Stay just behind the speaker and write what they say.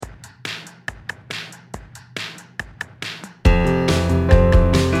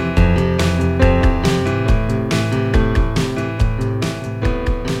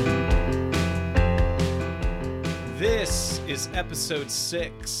episode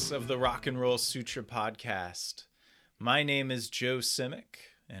 6 of the Rock and Roll Sutra podcast. My name is Joe Simic,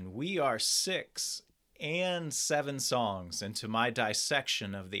 and we are 6 and 7 songs into my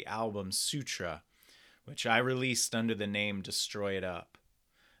dissection of the album Sutra, which I released under the name Destroy It Up.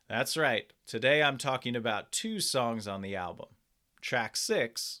 That's right, today I'm talking about 2 songs on the album. Track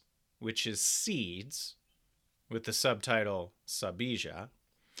 6, which is Seeds, with the subtitle Sabija,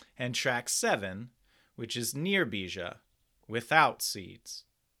 and track 7, which is Nirbija, without seeds.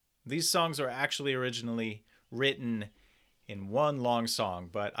 These songs were actually originally written in one long song,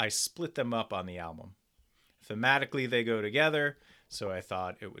 but I split them up on the album. Thematically, they go together, so I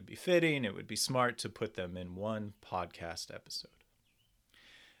thought it would be fitting, it would be smart to put them in one podcast episode.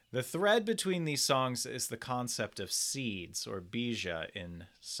 The thread between these songs is the concept of seeds, or bija in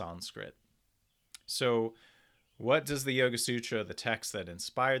Sanskrit. So, what does the Yoga Sutra, the text that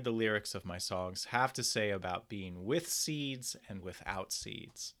inspired the lyrics of my songs, have to say about being with seeds and without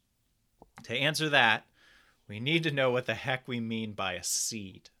seeds? To answer that, we need to know what the heck we mean by a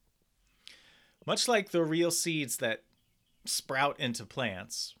seed. Much like the real seeds that sprout into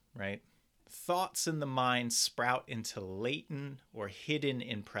plants, right? Thoughts in the mind sprout into latent or hidden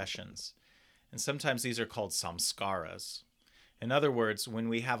impressions. And sometimes these are called samskaras. In other words, when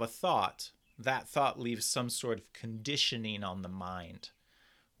we have a thought, that thought leaves some sort of conditioning on the mind,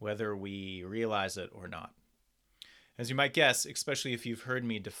 whether we realize it or not. As you might guess, especially if you've heard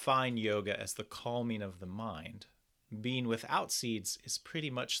me define yoga as the calming of the mind, being without seeds is pretty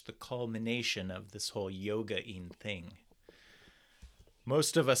much the culmination of this whole yoga-ing thing.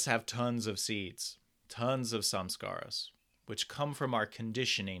 Most of us have tons of seeds, tons of samskaras, which come from our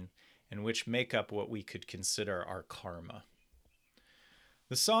conditioning and which make up what we could consider our karma.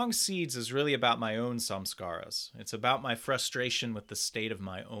 The song Seeds is really about my own samskaras. It's about my frustration with the state of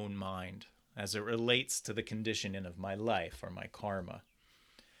my own mind as it relates to the conditioning of my life or my karma.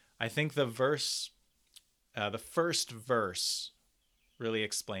 I think the first verse really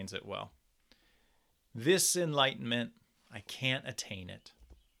explains it well. This enlightenment, I can't attain it.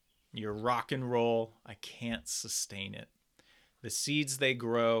 Your rock and roll, I can't sustain it. The seeds they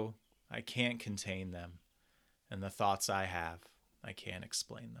grow, I can't contain them. And the thoughts I have, I can't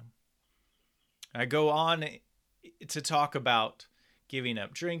explain them. I go on to talk about giving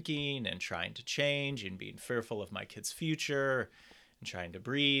up drinking and trying to change and being fearful of my kid's future and trying to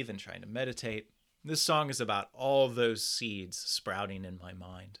breathe and trying to meditate. This song is about all those seeds sprouting in my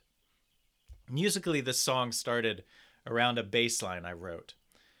mind. Musically, this song started around a bass line I wrote.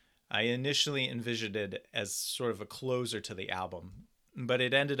 I initially envisioned it as sort of a closer to the album, but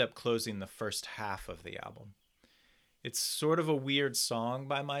it ended up closing the first half of the album. It's sort of a weird song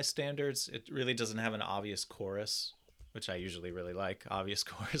by my standards. It really doesn't have an obvious chorus, which I usually really like, obvious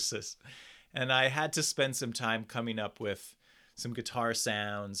choruses. And I had to spend some time coming up with some guitar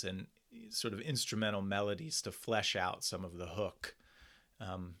sounds and sort of instrumental melodies to flesh out some of the hook.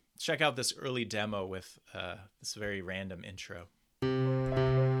 Check out this early demo with this very random intro.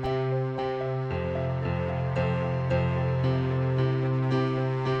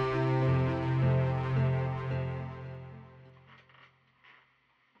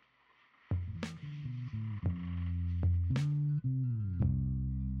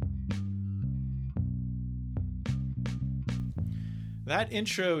 That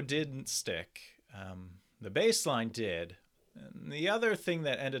intro didn't stick. The bass line did. And the other thing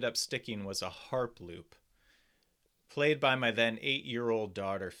that ended up sticking was a harp loop, played by my then 8-year-old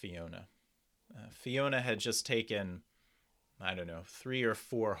daughter, Fiona. Fiona had just taken, 3 or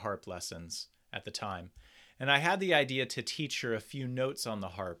 4 harp lessons at the time. And I had the idea to teach her a few notes on the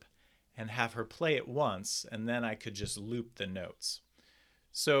harp and have her play it once, and then I could just loop the notes.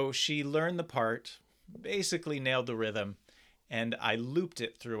 So she learned the part, basically nailed the rhythm, and I looped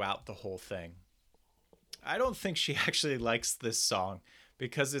it throughout the whole thing. I don't think she actually likes this song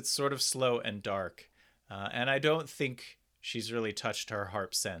because it's sort of slow and dark, and I don't think she's really touched her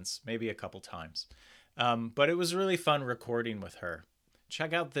harp since, maybe a couple times. But it was really fun recording with her.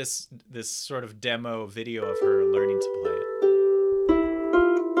 Check out this sort of demo video of her learning to play it.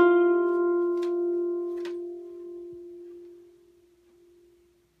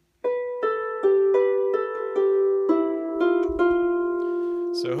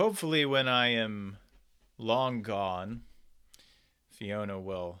 So hopefully when I am long gone, Fiona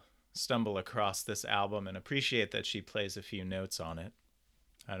will stumble across this album and appreciate that she plays a few notes on it.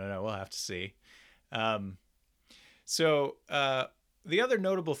 I don't know, we'll have to see. So the other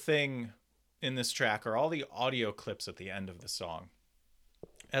notable thing in this track are all the audio clips at the end of the song.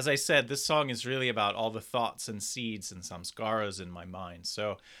 As I said, this song is really about all the thoughts and seeds and samskaras in my mind.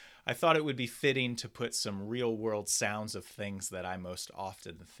 So I thought it would be fitting to put some real-world sounds of things that I most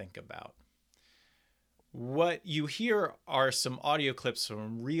often think about. What you hear are some audio clips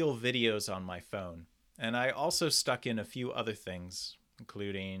from real videos on my phone, and I also stuck in a few other things,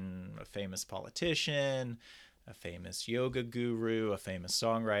 including a famous politician, a famous yoga guru, a famous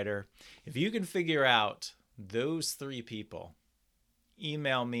songwriter. If you can figure out those three people,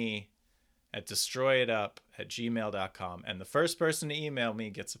 email me at destroyitup@gmail.com, and the first person to email me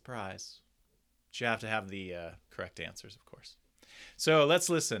gets a prize. But you have to have the correct answers, of course. So let's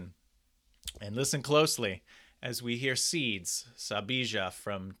listen, and listen closely as we hear Seeds, Sabija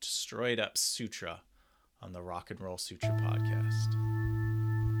from Destroyed Up Sutra on the Rock and Roll Sutra podcast.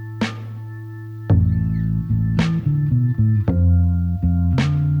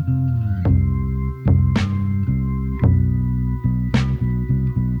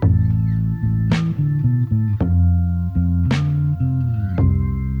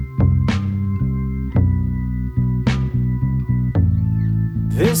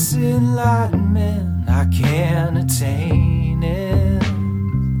 This enlightenment, I can't attain it.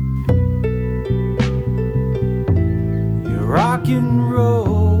 Your rock and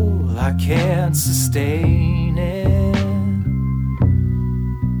roll, I can't sustain it.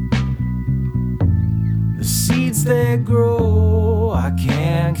 The seeds that grow, I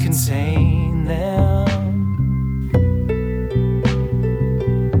can't contain them.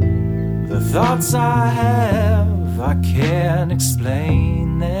 The thoughts I have, I can't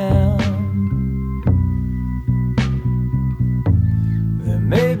explain them. There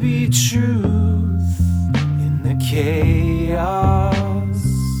may be truth in the chaos,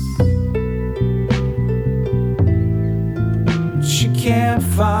 but you can't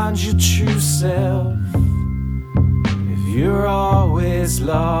find your true self if you're always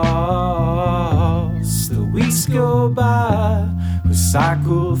lost. The weeks go by, we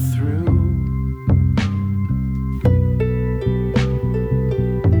cycle through.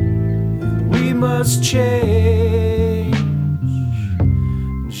 Must change,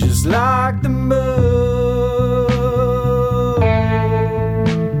 just like the moon.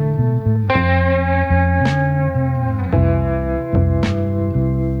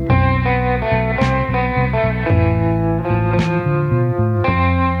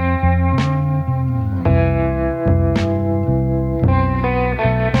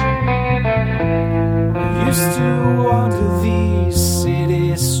 I used to wander these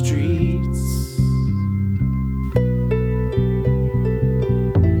city streets,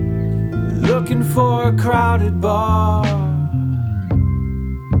 looking for a crowded bar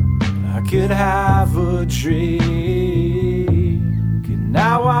I could have a drink. And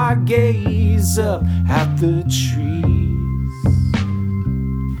now I gaze up at the trees,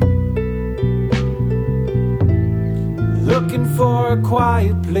 looking for a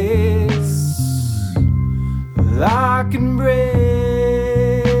quiet place I can breathe.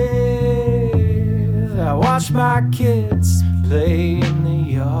 I watch my kids play in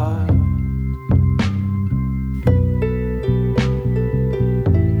the yard.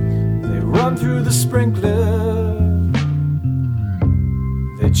 Run through the sprinkler,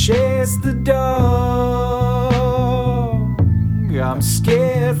 they chase the dog. I'm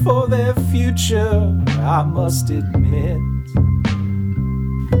scared for their future, I must admit,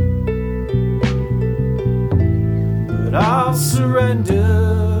 but I'll surrender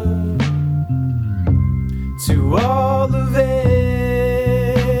to all of it.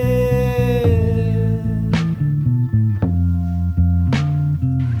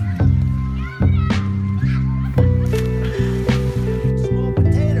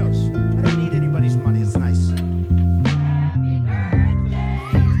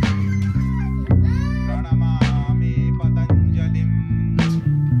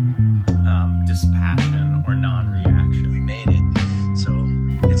 Dispassion or non-reaction. We made it, so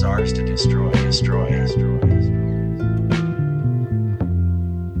it's ours to destroy.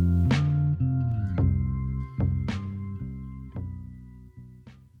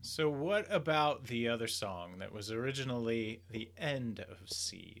 So what about the other song that was originally the end of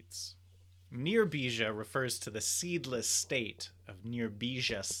Seeds? Nirbija refers to the seedless state of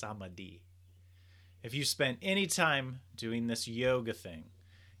Nirbija Samadhi. If you spent any time doing this yoga thing,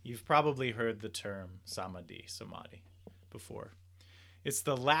 you've probably heard the term samadhi before. It's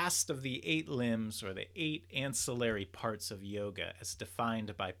the last of the 8 limbs or the 8 ancillary parts of yoga as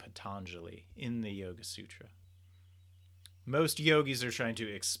defined by Patanjali in the Yoga Sutra. Most yogis are trying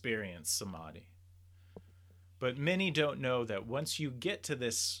to experience samadhi. But many don't know that once you get to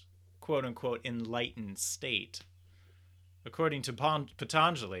this quote-unquote enlightened state, according to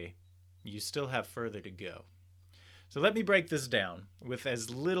Patanjali, you still have further to go. So let me break this down with as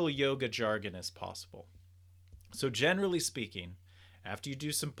little yoga jargon as possible. So generally speaking, after you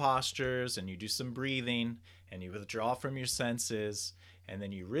do some postures and you do some breathing and you withdraw from your senses and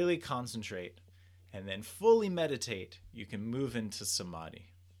then you really concentrate and then fully meditate, you can move into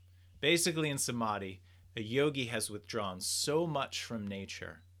samadhi. Basically in samadhi, a yogi has withdrawn so much from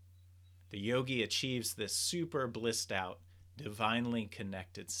nature. The yogi achieves this super blissed out, divinely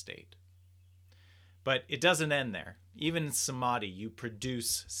connected state. But it doesn't end there. Even in samadhi, you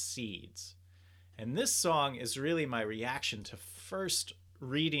produce seeds. And this song is really my reaction to first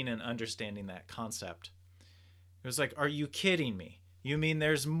reading and understanding that concept. It was like, are you kidding me? You mean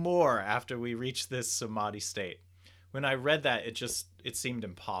there's more after we reach this samadhi state? When I read that, it seemed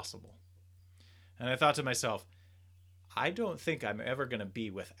impossible. And I thought to myself, I don't think I'm ever going to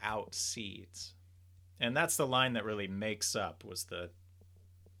be without seeds. And that's the line that really makes up was the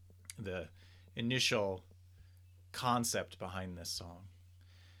initial concept behind this song.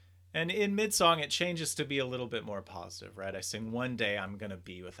 And in mid-song, it changes to be a little bit more positive, right? I sing, one day I'm going to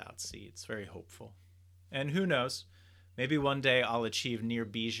be without seeds. Very hopeful. And who knows? Maybe one day I'll achieve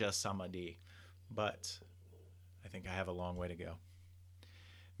nirbija samadhi. But I think I have a long way to go.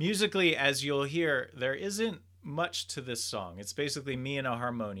 Musically, as you'll hear, there isn't much to this song. It's basically me and a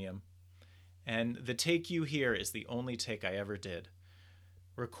harmonium. And the take you hear is the only take I ever did.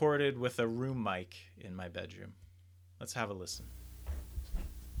 Recorded with a room mic in my bedroom. Let's have a listen.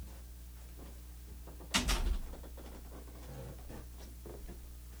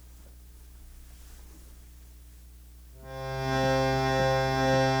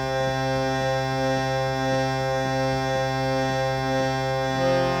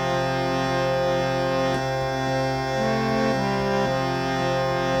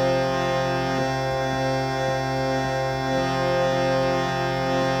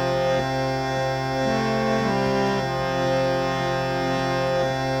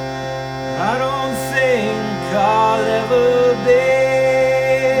 I don't think I'll ever be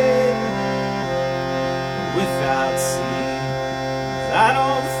without seeds. I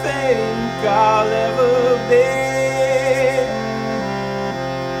don't think I'll ever be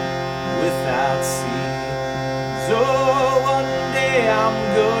without seeds. Oh, one day I'm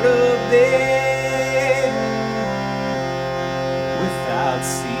gonna be without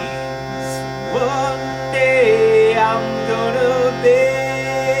seeds. One day I'm gonna be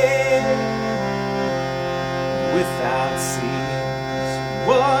without seeds.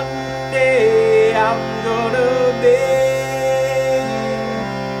 One day I'm gonna be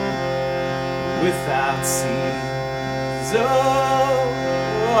without seeds. Oh,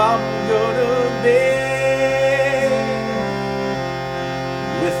 I'm gonna be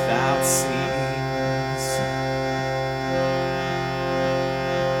without seeds.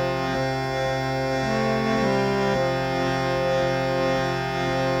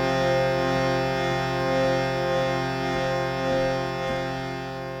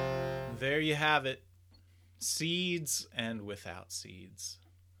 There you have it. Seeds and without seeds.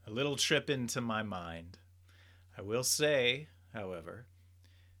 A little trip into my mind. I will say, however,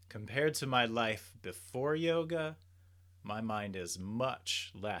 compared to my life before yoga, my mind is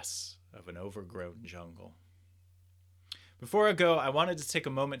much less of an overgrown jungle. Before I go, I wanted to take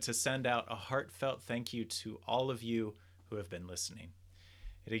a moment to send out a heartfelt thank you to all of you who have been listening.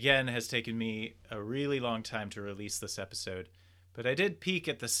 It again has taken me a really long time to release this episode, but I did peek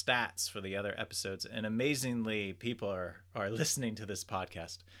at the stats for the other episodes, and amazingly, people are listening to this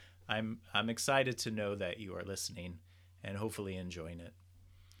podcast. I'm excited to know that you are listening and hopefully enjoying it.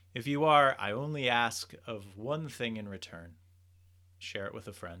 If you are, I only ask of one thing in return. Share it with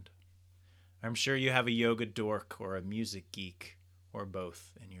a friend. I'm sure you have a yoga dork or a music geek or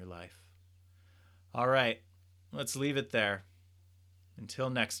both in your life. All right, let's leave it there. Until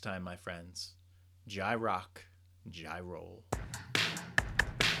next time, my friends. Jai rock, jai roll.